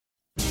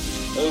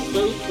a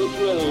fate which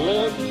will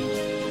live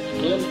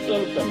in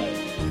infamy.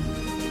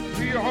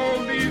 We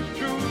hold these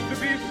truths to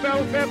be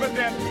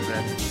self-evident.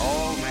 That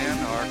all men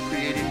are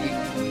created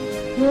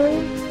equal.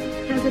 War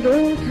has at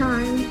all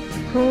times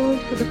called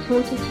for the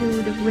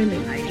fortitude of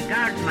women. I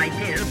regard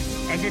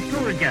myself as a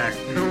soldier,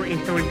 though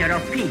a soldier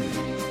of peace.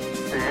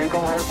 The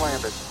Eagle has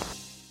landed.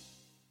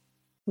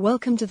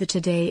 Welcome to the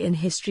Today in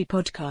History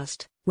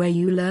podcast, where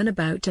you learn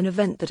about an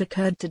event that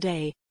occurred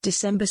today,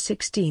 December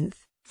 16th,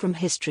 from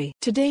history.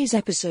 Today's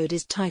episode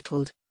is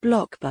titled,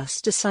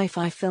 Blockbuster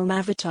Sci-Fi Film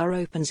Avatar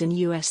Opens in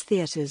U.S.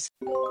 Theaters.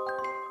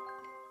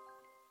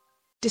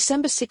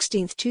 December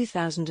 16,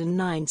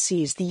 2009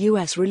 sees the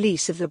U.S.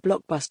 release of the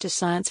blockbuster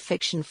science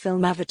fiction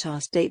film Avatar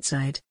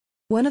stateside.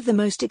 One of the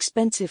most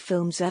expensive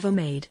films ever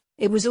made,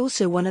 it was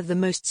also one of the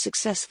most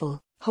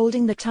successful,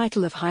 holding the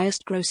title of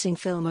highest-grossing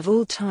film of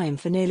all time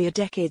for nearly a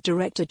decade.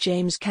 Director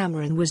James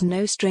Cameron was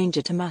no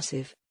stranger to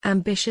massive,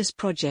 ambitious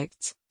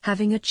projects,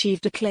 having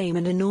achieved acclaim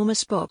and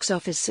enormous box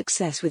office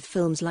success with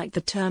films like The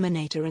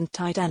Terminator and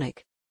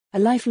Titanic. A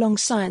lifelong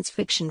science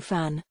fiction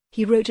fan,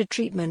 he wrote a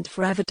treatment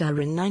for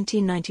Avatar in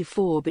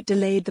 1994 but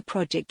delayed the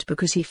project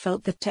because he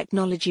felt the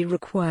technology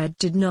required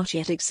did not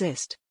yet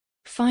exist.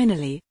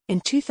 Finally, in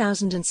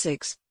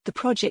 2006, the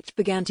project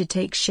began to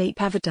take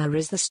shape. Avatar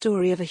is the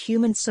story of a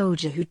human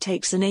soldier who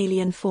takes an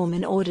alien form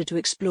in order to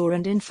explore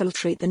and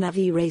infiltrate the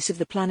Na'vi race of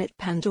the planet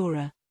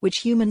Pandora, which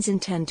humans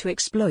intend to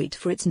exploit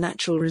for its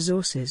natural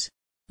resources.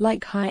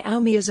 Like Hayao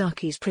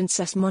Miyazaki's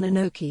Princess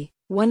Mononoke,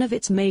 one of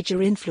its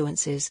major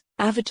influences,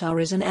 Avatar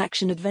is an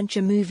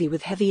action-adventure movie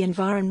with heavy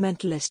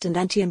environmentalist and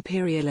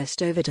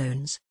anti-imperialist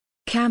overtones.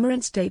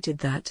 Cameron stated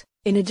that,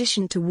 in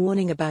addition to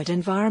warning about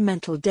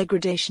environmental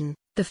degradation,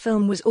 the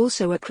film was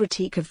also a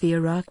critique of the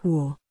Iraq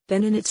War.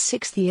 Then in its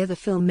sixth year the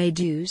film made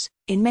use,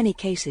 in many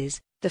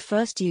cases, the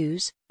first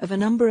use, of a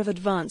number of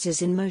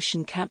advances in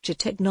motion capture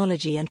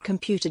technology and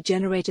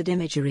computer-generated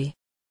imagery.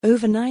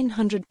 Over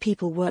 900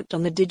 people worked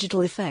on the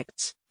digital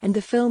effects, and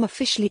the film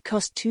officially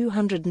cost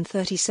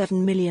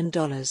 $237 million,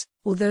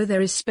 although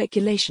there is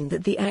speculation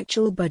that the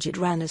actual budget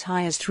ran as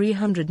high as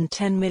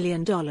 $310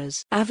 million.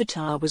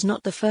 Avatar was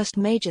not the first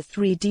major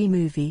 3D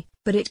movie,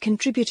 but it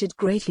contributed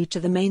greatly to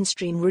the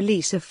mainstream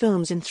release of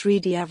films in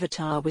 3D.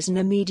 Avatar was an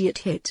immediate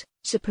hit,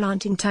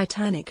 supplanting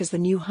Titanic as the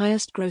new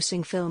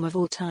highest-grossing film of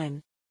all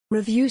time.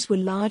 Reviews were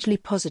largely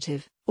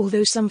positive,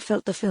 although some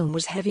felt the film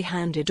was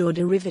heavy-handed or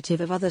derivative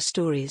of other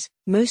stories,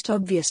 most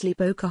obviously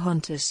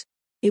Pocahontas.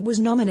 It was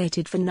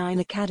nominated for 9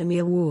 Academy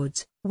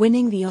Awards,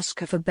 winning the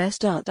Oscar for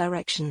Best Art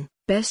Direction,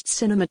 Best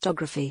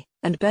Cinematography,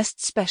 and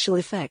Best Special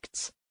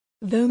Effects.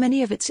 Though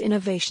many of its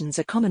innovations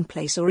are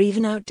commonplace or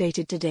even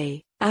outdated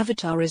today,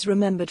 Avatar is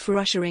remembered for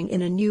ushering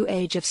in a new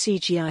age of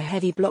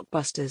CGI-heavy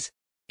blockbusters.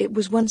 It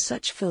was one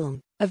such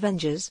film,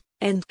 Avengers: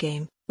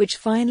 Endgame, which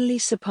finally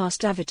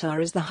surpassed Avatar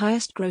as the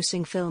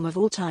highest-grossing film of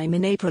all time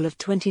in April of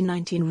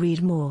 2019.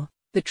 Read more: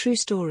 the true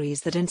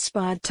stories that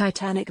inspired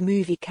Titanic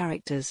movie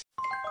characters.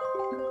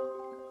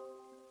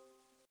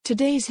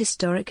 Today's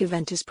historic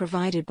event is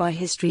provided by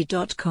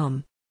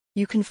History.com.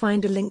 You can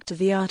find a link to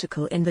the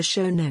article in the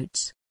show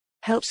notes.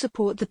 Help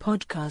support the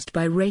podcast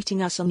by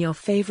rating us on your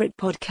favorite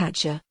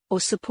podcatcher,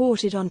 or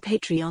support it on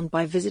Patreon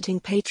by visiting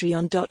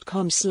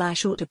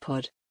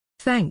patreon.com/autopod.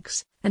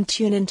 Thanks, and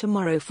tune in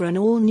tomorrow for an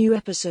all-new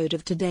episode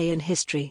of Today in History.